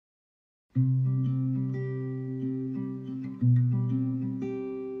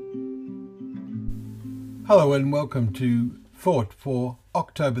Hello and welcome to Thought for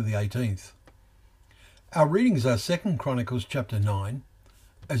October the 18th. Our readings are 2 Chronicles chapter 9,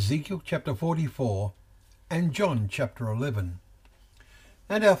 Ezekiel chapter 44 and John chapter 11.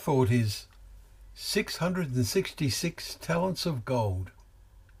 And our thought is 666 talents of gold.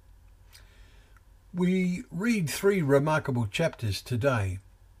 We read three remarkable chapters today.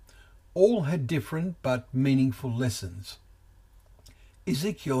 All had different but meaningful lessons.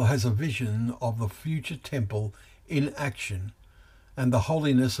 Ezekiel has a vision of the future temple in action and the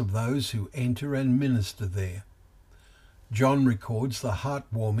holiness of those who enter and minister there. John records the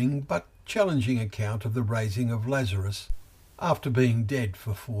heartwarming but challenging account of the raising of Lazarus after being dead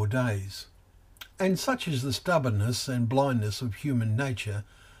for 4 days. And such is the stubbornness and blindness of human nature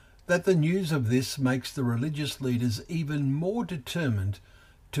that the news of this makes the religious leaders even more determined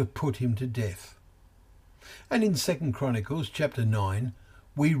to put him to death. And in 2 Chronicles chapter 9,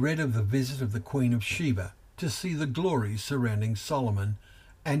 we read of the visit of the Queen of Sheba to see the glories surrounding Solomon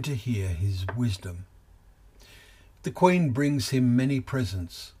and to hear his wisdom. The Queen brings him many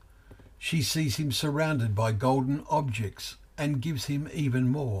presents. She sees him surrounded by golden objects and gives him even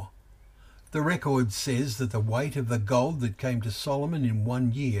more. The record says that the weight of the gold that came to Solomon in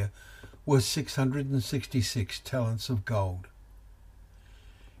 1 year was 666 talents of gold.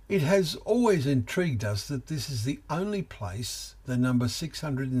 It has always intrigued us that this is the only place the number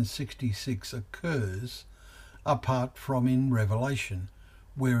 666 occurs apart from in Revelation,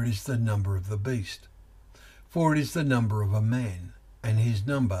 where it is the number of the beast. For it is the number of a man, and his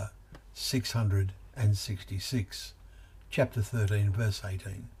number 666. Chapter 13, verse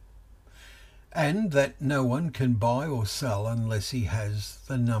 18. And that no one can buy or sell unless he has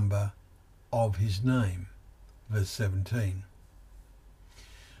the number of his name. Verse 17.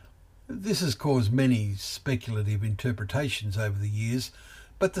 This has caused many speculative interpretations over the years,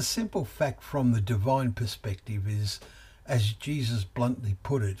 but the simple fact from the divine perspective is, as Jesus bluntly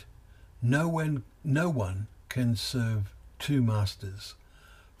put it, no one can serve two masters,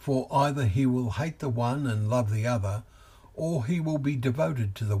 for either he will hate the one and love the other, or he will be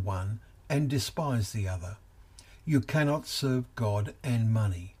devoted to the one and despise the other. You cannot serve God and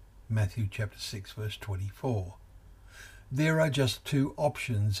money. Matthew chapter 6 verse 24. There are just two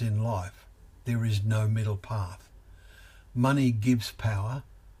options in life. There is no middle path. Money gives power,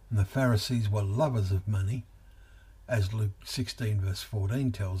 and the Pharisees were lovers of money, as Luke 16 verse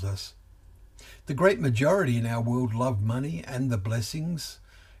 14 tells us. The great majority in our world love money and the blessings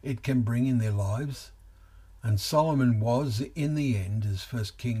it can bring in their lives. And Solomon was, in the end, as 1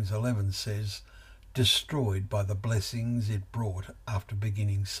 Kings 11 says, destroyed by the blessings it brought after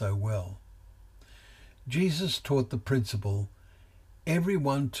beginning so well. Jesus taught the principle,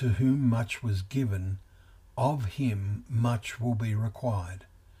 everyone to whom much was given, of him much will be required,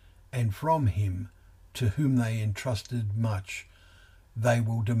 and from him to whom they entrusted much, they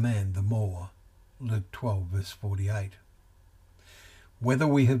will demand the more. Luke 12 verse 48. Whether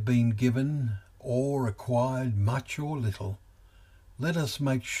we have been given or acquired much or little, let us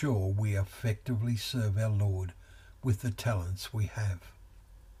make sure we effectively serve our Lord with the talents we have.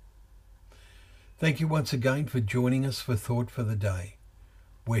 Thank you once again for joining us for Thought for the Day,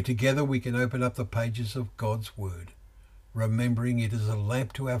 where together we can open up the pages of God's Word, remembering it is a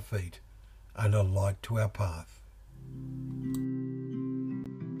lamp to our feet and a light to our path.